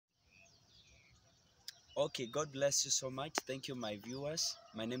Okay, God bless you so much. Thank you, my viewers.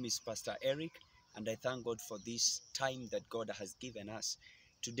 My name is Pastor Eric, and I thank God for this time that God has given us.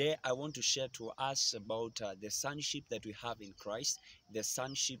 Today, I want to share to us about the sonship that we have in Christ, the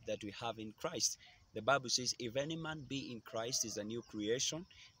sonship that we have in Christ. The Bible says, if any man be in Christ, is a new creation,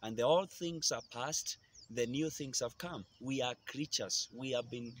 and the old things are past, the new things have come. We are creatures. We have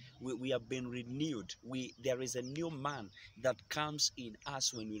been renewed. There is a new man that comes in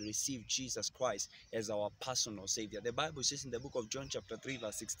us when we receive Jesus Christ as our personal Savior. The Bible says in the book of John chapter 3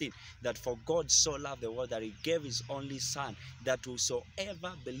 verse 16 that for God so loved the world that he gave his only Son, that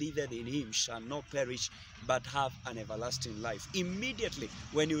whosoever believeth in him shall not perish but have an everlasting life. Immediately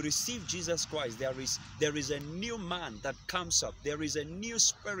when you receive Jesus Christ, there is a new man that comes up. There is a new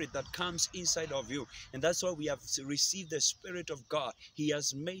spirit that comes inside of you. And that's why we have received the Spirit of God. He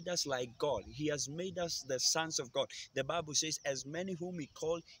has made us like God. He has made us the sons of God. The Bible says, as many whom he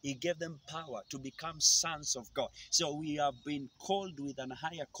called, he gave them power to become sons of God. So we have been called with an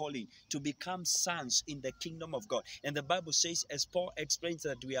higher calling to become sons in the kingdom of God. And the Bible says, as Paul explains,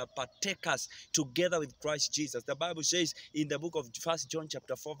 that we are partakers together with Christ Jesus. The Bible says in the book of 1 John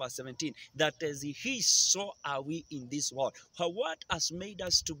chapter 4 verse 17, that as he is, so are we in this world. What has made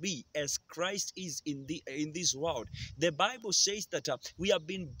us to be as Christ is in this world? The Bible says that we have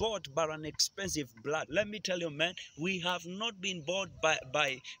been bought by an expensive blood. Let me tell you, man, we have not been bought by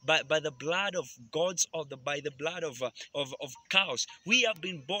the blood of gods or by the blood of cows. We have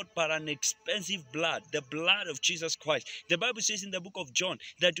been bought by an expensive blood, the blood of Jesus Christ. The Bible says in the book of John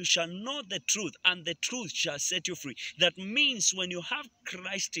that you shall know the truth, and the truth shall set you free. That means when you have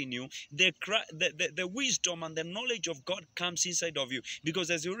Christ in you, the wisdom and the knowledge of God comes inside of you.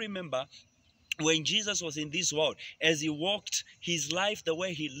 Because as you remember, when Jesus was in this world, as he walked his life, the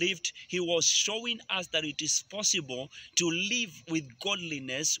way he lived, he was showing us that it is possible to live with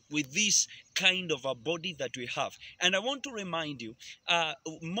godliness with this kind of a body that we have. And I want to remind you,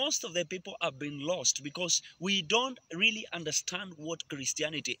 most of the people have been lost because we don't really understand what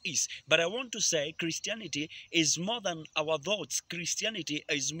Christianity is. But I want to say Christianity is more than our thoughts. Christianity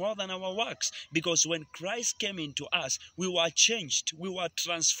is more than our works. Because when Christ came into us, we were changed. We were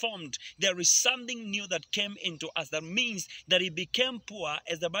transformed. There is something new that came into us. That means that he became poor.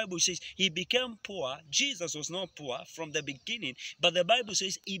 As the Bible says, he became poor. Jesus was not poor from the beginning. But the Bible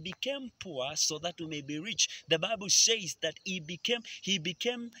says he became poor so that we may be rich. The Bible says that he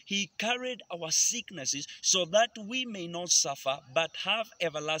carried our sicknesses so that we may not suffer, but have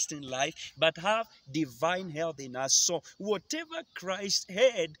everlasting life, but have divine health in us. So whatever Christ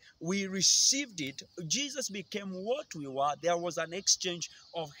had, we received it. Jesus became what we were. There was an exchange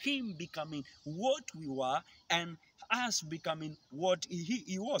of him becoming what we were and us becoming what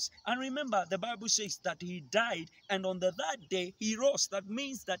he was. And remember, the Bible says that he died, and on the third day he rose. That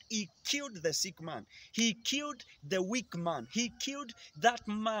means that he killed the sick man. He killed the weak man. He killed that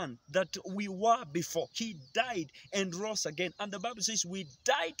man that we were before. He died and rose again. And the Bible says we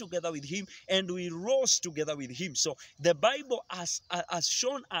died together with him and we rose together with him. So the Bible has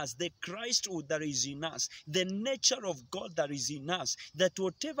shown us the Christhood that is in us, the nature of God that is in us, that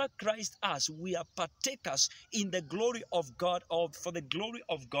whatever Christ has, we are partakers in the glory of God, or for the glory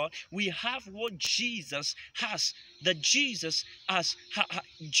of God. We have what Jesus has. That Jesus has.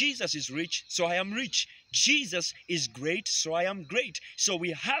 Jesus is rich, so I am rich. Jesus is great, so I am great. So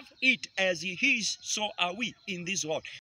we have it as he is, so are we in this world.